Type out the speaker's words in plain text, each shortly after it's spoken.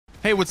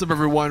Hey, what's up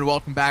everyone?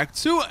 Welcome back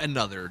to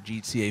another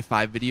GTA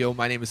 5 video.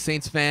 My name is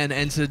Saintsfan,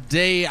 and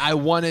today I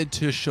wanted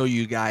to show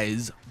you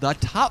guys the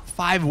top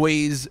 5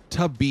 ways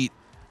to beat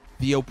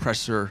the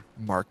Oppressor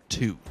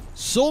Mk2.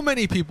 So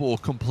many people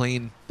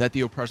complain that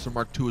the Oppressor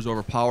Mk2 is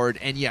overpowered,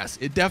 and yes,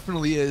 it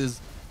definitely is,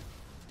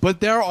 but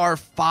there are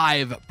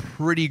 5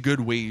 pretty good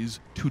ways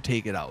to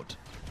take it out.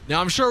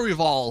 Now, I'm sure we've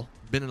all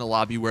been in a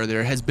lobby where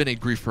there has been a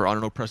griefer on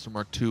an Oppressor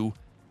Mk2,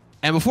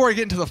 and before I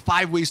get into the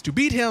 5 ways to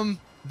beat him,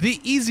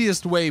 the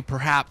easiest way,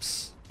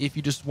 perhaps, if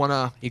you just want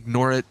to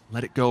ignore it,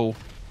 let it go,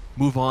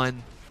 move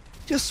on,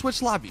 just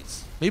switch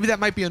lobbies. Maybe that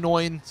might be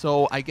annoying,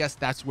 so I guess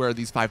that's where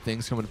these 5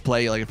 things come into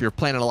play. Like if you're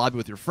playing in a lobby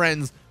with your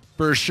friends,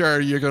 for sure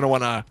you're going to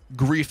want to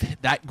grief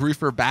that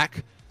griefer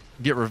back,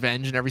 get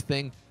revenge and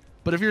everything.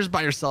 But if you're just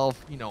by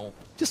yourself, you know,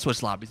 just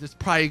switch lobbies. It's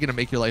probably going to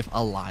make your life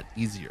a lot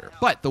easier.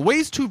 But the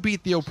ways to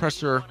beat the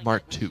Oppressor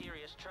Mk2.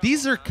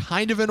 These are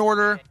kind of in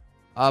order,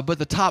 but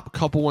the top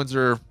couple ones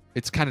are...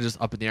 it's kind of just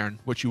up in the air on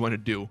what you want to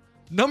do.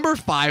 Number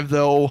 5,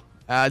 though,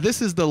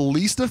 this is the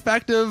least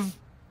effective,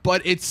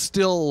 but it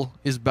still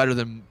is better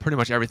than pretty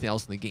much everything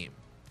else in the game.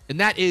 And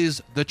that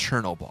is the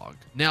Chernobog.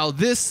 Now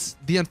this,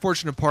 the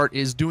unfortunate part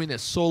is doing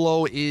this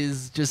solo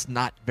is just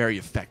not very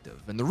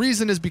effective. And the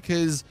reason is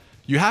because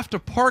you have to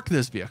park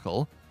this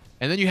vehicle,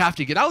 and then you have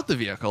to get out the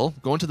vehicle,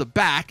 go into the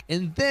back,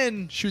 and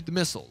then shoot the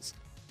missiles.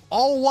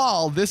 All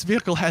while this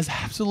vehicle has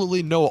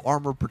absolutely no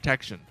armor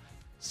protection.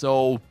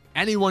 So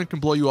anyone can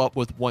blow you up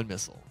with one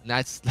missile. And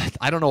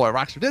I don't know why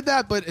Rockstar did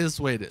that, but it's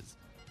the way it is.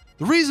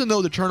 The reason,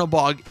 though, the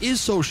Chernobog is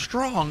so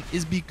strong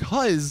is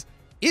because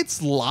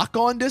its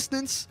lock-on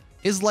distance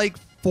is like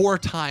 4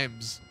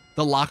 times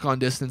the lock-on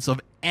distance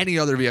of any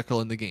other vehicle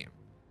in the game.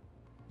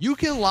 You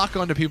can lock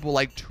onto people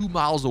like 2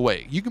 miles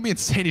away. You can be in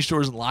Sandy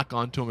Shores and lock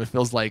onto them, it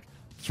feels like,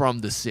 from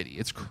the city.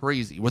 It's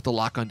crazy what the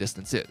lock-on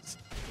distance is.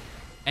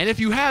 And if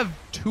you have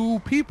 2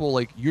 people,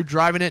 like you're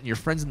driving it and your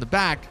friend's in the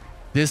back,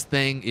 this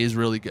thing is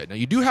really good. Now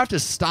you do have to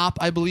stop,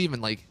 I believe,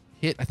 and like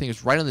hit, I think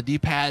it's right on the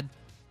D-pad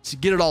to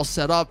get it all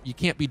set up. You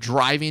can't be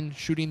driving,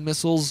 shooting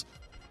missiles.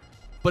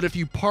 But if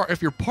you're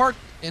parked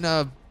in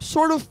a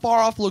sort of far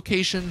off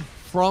location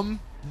from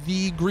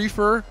the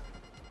griefer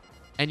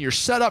and you're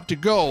set up to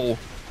go,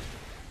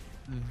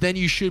 then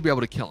you should be able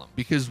to kill him.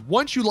 Because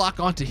once you lock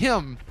onto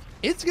him,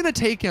 it's going to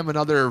take him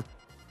another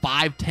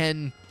 5,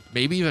 10,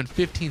 maybe even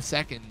 15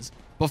 seconds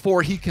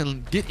before he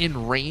can get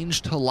in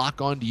range to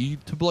lock onto you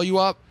to blow you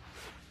up.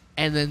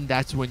 And then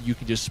that's when you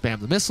can just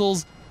spam the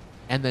missiles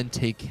and then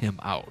take him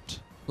out.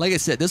 Like I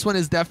said, this one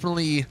is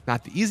definitely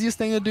not the easiest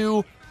thing to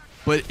do,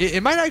 but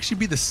it might actually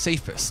be the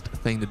safest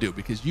thing to do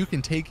because you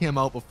can take him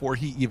out before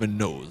he even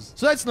knows.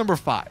 So that's number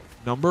 5.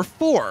 Number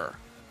 4,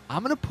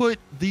 I'm going to put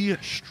the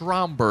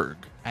Stromberg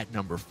at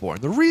number 4.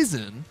 And the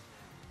reason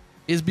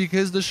is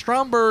because the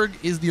Stromberg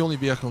is the only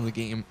vehicle in the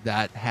game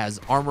that has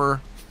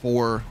armor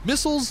for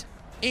missiles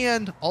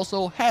and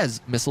also has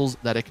missiles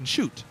that it can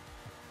shoot.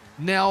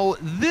 Now,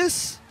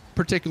 this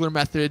particular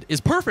method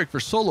is perfect for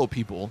solo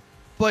people,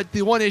 but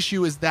the one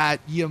issue is that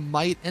you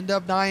might end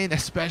up dying,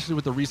 especially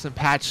with the recent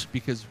patch,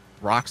 because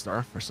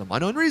Rockstar, for some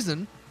unknown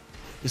reason,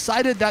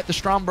 decided that the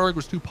Stromberg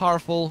was too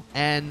powerful,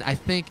 and I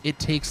think it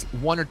takes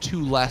 1 or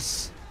 2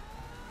 less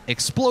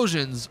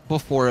explosions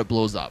before it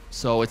blows up.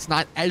 So it's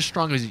not as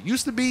strong as it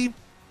used to be,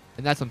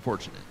 and that's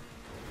unfortunate.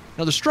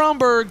 Now the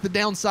Stromberg, the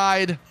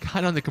downside,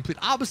 kind of on the complete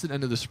opposite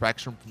end of the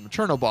spectrum from the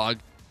Chernobog,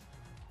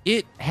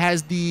 it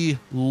has the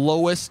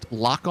lowest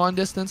lock-on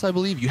distance, I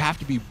believe. You have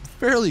to be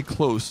fairly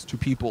close to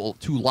people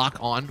to lock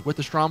on with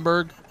the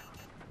Stromberg.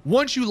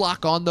 Once you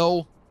lock on,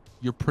 though,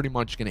 you're pretty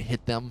much going to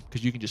hit them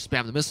because you can just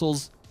spam the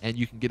missiles and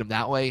you can get them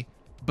that way.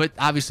 But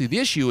obviously the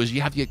issue is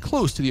you have to get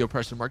close to the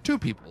Oppressor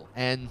Mk2 people,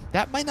 and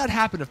that might not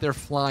happen if they're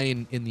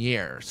flying in the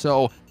air.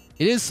 So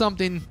it is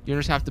something you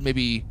just have to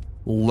maybe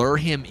lure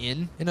him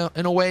in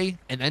a way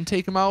and then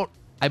take him out.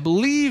 I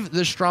believe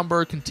the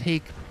Stromberg can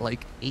take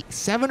like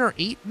 7 or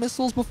 8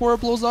 missiles before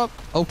it blows up.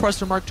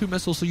 Oppressor Mk2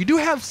 missiles. So you do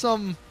have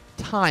some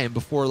time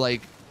before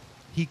like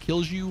he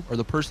kills you or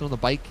the person on the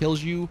bike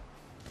kills you.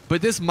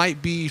 But this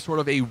might be sort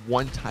of a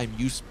one-time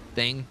use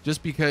thing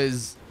just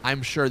because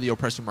I'm sure the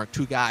Oppressor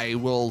Mk2 guy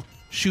will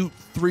shoot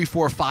 3,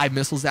 4, 5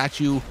 missiles at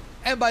you.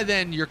 And by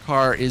then your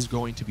car is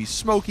going to be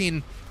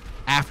smoking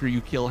after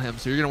you kill him.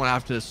 So you're going to want to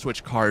have to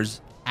switch cars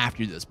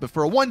after this. But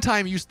for a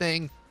one-time use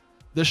thing,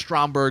 the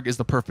Stromberg is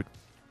the perfect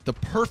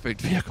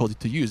vehicle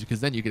to use because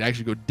then you could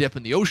actually go dip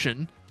in the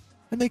ocean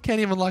and they can't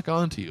even lock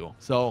onto you.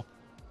 So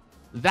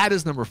that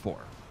is number 4.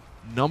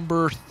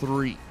 Number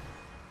 3,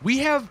 we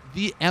have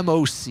the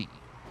MOC.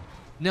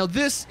 Now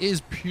this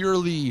is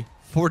purely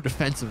for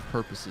defensive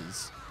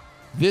purposes.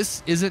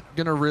 This isn't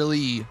gonna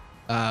really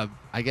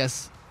I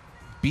guess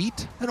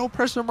beat an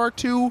Oppressor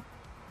Mk2,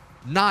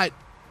 not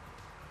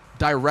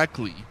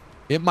directly.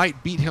 It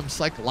might beat him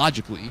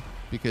psychologically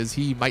because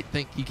he might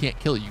think he can't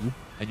kill you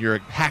and you're a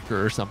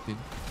hacker or something.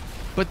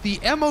 But the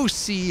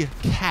MOC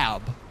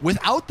cab,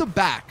 without the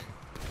back,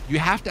 you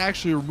have to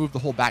actually remove the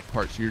whole back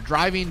part. So you're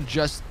driving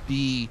just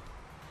the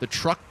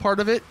truck part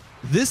of it.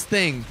 This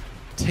thing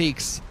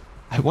takes,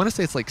 I want to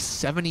say it's like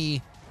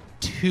 70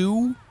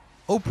 2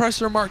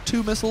 Oppressor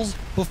Mk2 missiles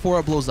before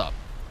it blows up.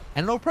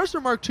 And an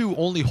Oppressor Mk2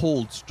 only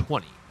holds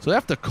 20. So you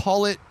have to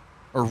call it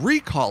or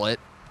recall it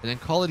and then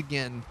call it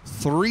again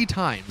 3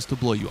 times to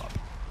blow you up.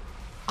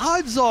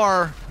 Odds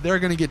are they're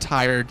going to get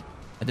tired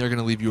and they're going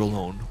to leave you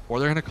alone, or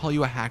they're going to call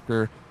you a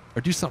hacker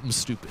or do something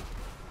stupid.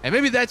 And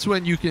maybe that's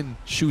when you can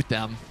shoot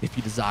them if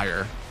you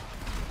desire.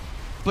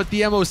 But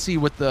the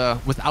MOC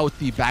without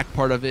the back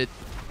part of it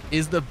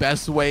is the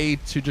best way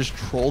to just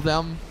troll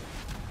them.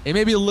 It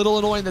may be a little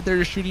annoying that they're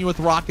just shooting you with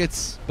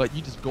rockets, but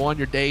you just go on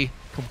your day,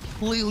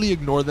 completely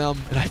ignore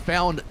them. And I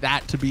found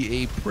that to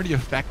be a pretty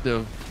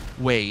effective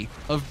way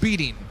of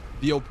beating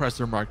the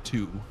Oppressor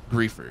Mk2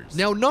 griefers.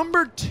 Now,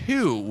 number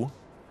 2,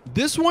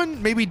 this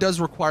one maybe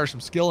does require some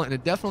skill, and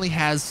it definitely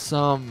has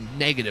some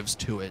negatives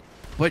to it.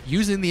 But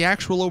using the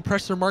actual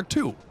Oppressor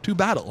Mk2 to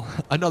battle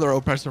another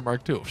Oppressor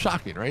Mk2.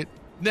 Shocking, right?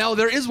 Now,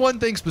 there is one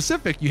thing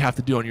specific you have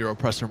to do on your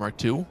Oppressor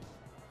Mk2.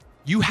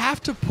 You have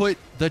to put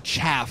the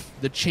chaff,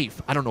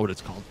 I don't know what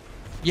it's called.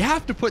 You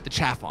have to put the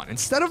chaff on.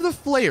 Instead of the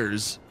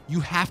flares, you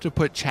have to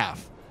put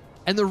chaff.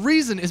 And the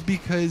reason is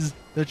because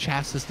the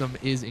chaff system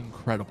is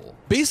incredible.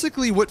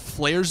 Basically what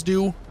flares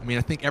do, I mean,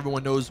 I think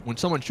everyone knows when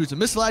someone shoots a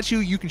missile at you,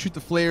 you can shoot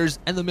the flares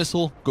and the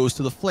missile goes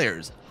to the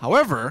flares.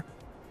 However,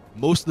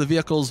 most of the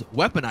vehicles,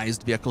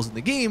 weaponized vehicles in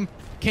the game,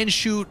 can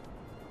shoot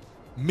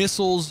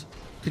missiles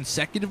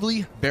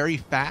consecutively very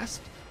fast.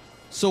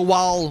 So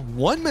while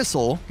one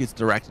missile gets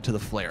directed to the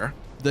flare,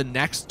 the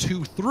next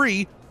 2,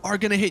 3 are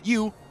going to hit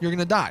you, you're going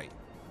to die.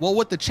 Well,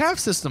 what the chaff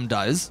system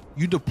does,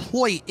 you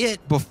deploy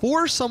it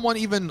before someone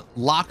even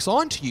locks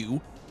onto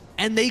you,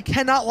 and they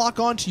cannot lock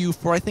onto you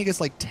for, I think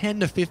it's like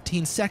 10 to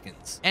 15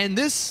 seconds. And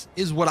this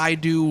is what I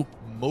do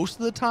most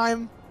of the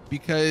time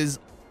because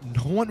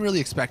no one really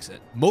expects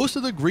it. Most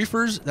of the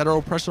griefers that are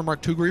Oppressor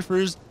Mk2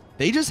 griefers,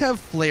 they just have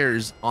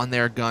flares on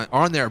their gun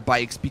or on their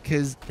bikes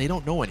because they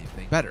don't know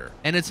anything better.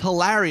 And it's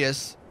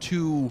hilarious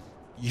to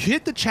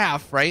hit the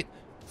chaff, right?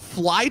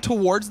 Fly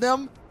towards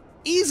them,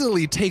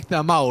 easily take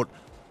them out,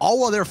 all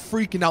while they're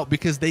freaking out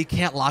because they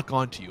can't lock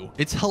onto you.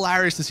 It's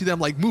hilarious to see them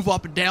like move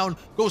up and down,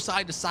 go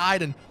side to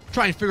side, and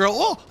try and figure out,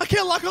 oh, I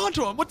can't lock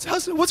onto him.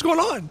 What's going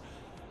on?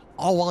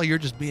 All while you're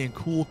just being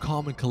cool,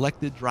 calm, and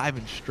collected,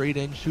 driving straight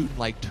in, shooting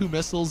like 2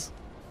 missiles,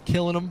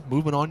 killing them,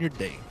 moving on your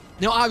day.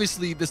 Now,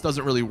 obviously, this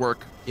doesn't really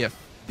work if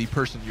the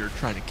person you're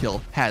trying to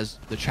kill has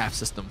the chaff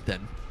system.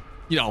 Then,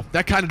 you know,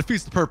 that kind of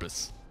defeats the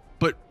purpose.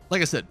 But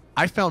like I said,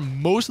 I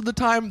found most of the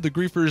time the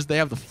griefers, they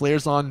have the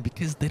flares on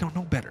because they don't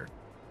know better.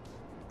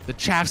 The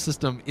chaff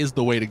system is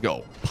the way to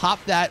go.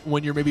 Pop that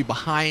when you're maybe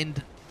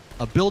behind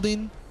a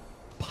building,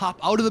 pop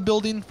out of the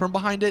building from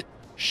behind it,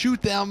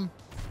 shoot them,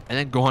 and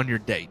then go on your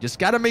day. Just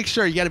got to make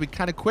sure you got to be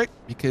kind of quick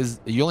because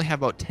you only have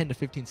about 10 to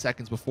 15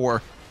 seconds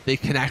before they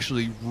can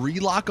actually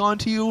relock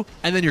onto you,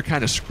 and then you're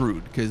kind of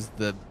screwed because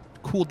the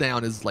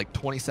cooldown is like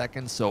 20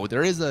 seconds. So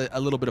there is a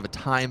little bit of a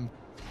time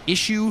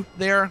issue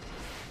there,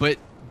 but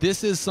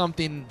this is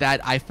something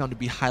that I found to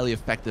be highly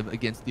effective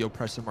against the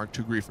Oppressor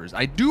Mk2 griefers.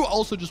 I do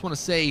also just want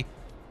to say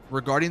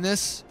regarding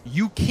this,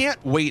 you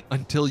can't wait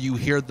until you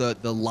hear the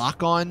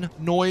lock-on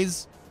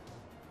noise.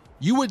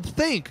 You would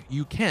think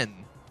you can,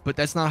 but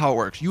that's not how it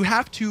works. You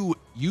have to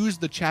use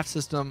the chaff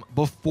system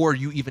before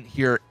you even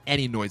hear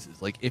any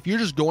noises. Like if you're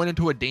just going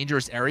into a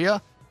dangerous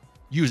area,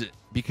 use it,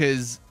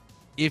 because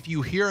if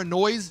you hear a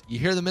noise, you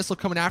hear the missile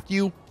coming after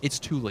you, it's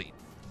too late.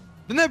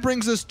 Then that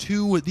brings us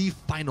to the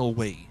final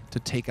way to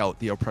take out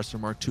the Oppressor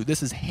Mk2.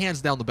 This is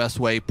hands down the best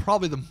way,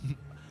 probably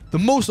the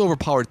most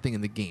overpowered thing in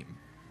the game.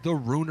 The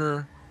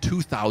Ruiner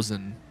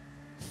 2000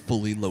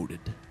 fully loaded.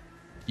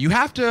 You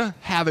have to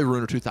have a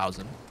Ruiner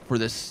 2000 for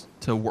this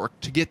to work,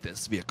 to get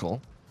this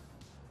vehicle.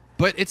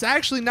 But it's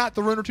actually not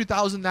the Ruiner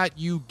 2000 that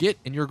you get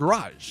in your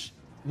garage.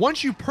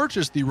 Once you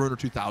purchase the Ruiner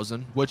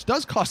 2000, which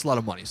does cost a lot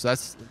of money, so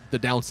that's the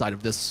downside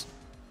of this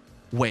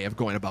way of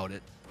going about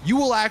it, you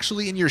will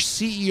actually, in your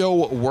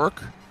CEO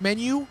work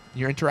menu,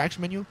 your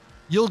interaction menu,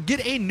 you'll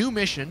get a new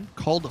mission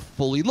called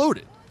Fully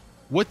Loaded.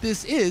 What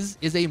this is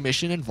a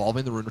mission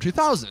involving the Ruiner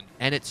 2000,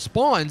 and it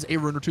spawns a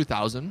Ruiner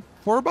 2000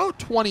 for about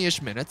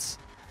 20-ish minutes.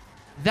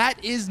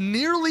 That is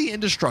nearly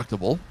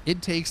indestructible.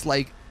 It takes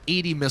like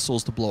 80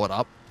 missiles to blow it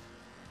up,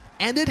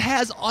 and it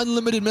has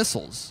unlimited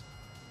missiles.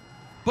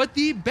 But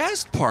the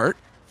best part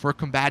for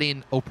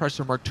combating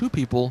Oppressor Mk2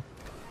 people,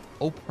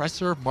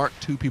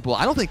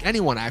 I don't think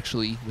anyone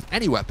actually with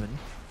any weapon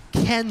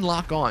can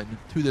lock on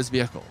to this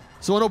vehicle.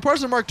 So an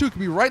Oppressor Mk2 can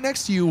be right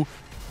next to you,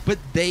 but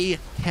they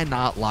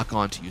cannot lock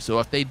onto you. So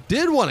if they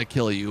did want to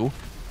kill you,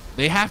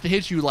 they have to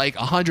hit you like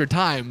 100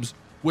 times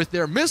with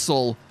their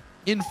missile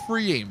in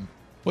free aim,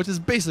 which is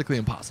basically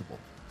impossible.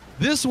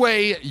 This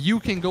way, you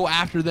can go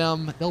after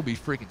them. They'll be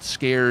freaking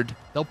scared.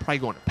 They'll probably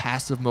go into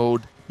passive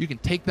mode. You can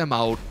take them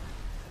out,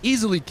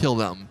 easily kill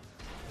them.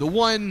 The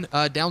one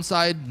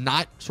downside,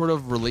 not sort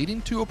of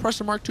relating to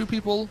Oppressor Mk2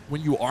 people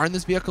when you are in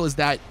this vehicle, is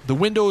that the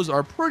windows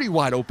are pretty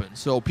wide open.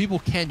 So people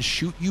can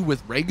shoot you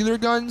with regular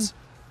guns,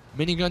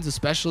 miniguns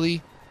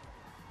especially.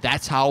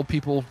 That's how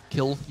people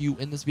kill you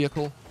in this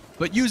vehicle.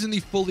 But using the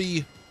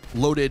fully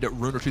loaded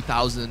Ruiner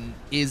 2000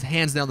 is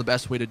hands down the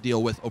best way to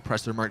deal with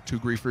Oppressor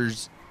Mk2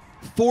 griefers.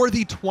 For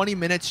the 20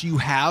 minutes you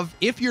have,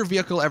 if your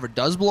vehicle ever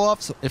does blow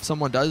up, so if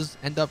someone does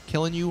end up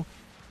killing you,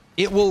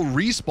 it will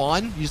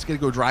respawn. You just gotta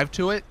go drive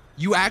to it.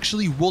 You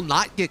actually will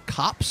not get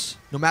cops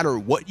no matter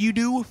what you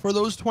do for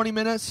those 20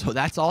 minutes, so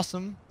that's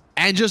awesome.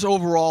 And just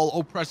overall,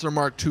 Oppressor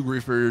Mk2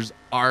 griefers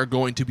are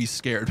going to be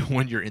scared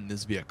when you're in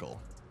this vehicle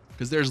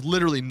because there's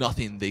literally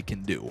nothing they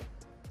can do.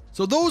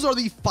 So those are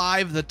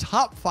the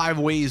top five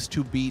ways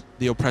to beat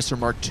the Oppressor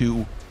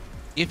Mk2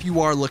 if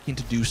you are looking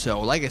to do so.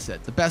 Like I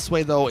said, the best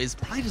way though is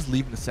probably just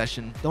leaving the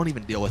session. Don't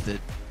even deal with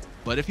it.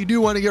 But if you do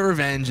want to get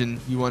revenge and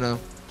you want to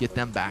get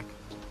them back,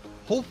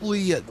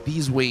 hopefully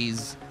these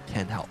ways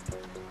can help.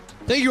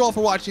 Thank you all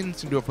for watching.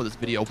 That's gonna do it for this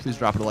video. Please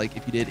drop it a like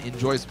if you did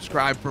enjoy.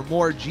 Subscribe for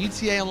more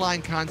GTA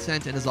Online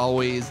content. And as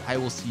always, I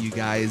will see you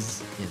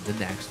guys in the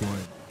next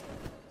one.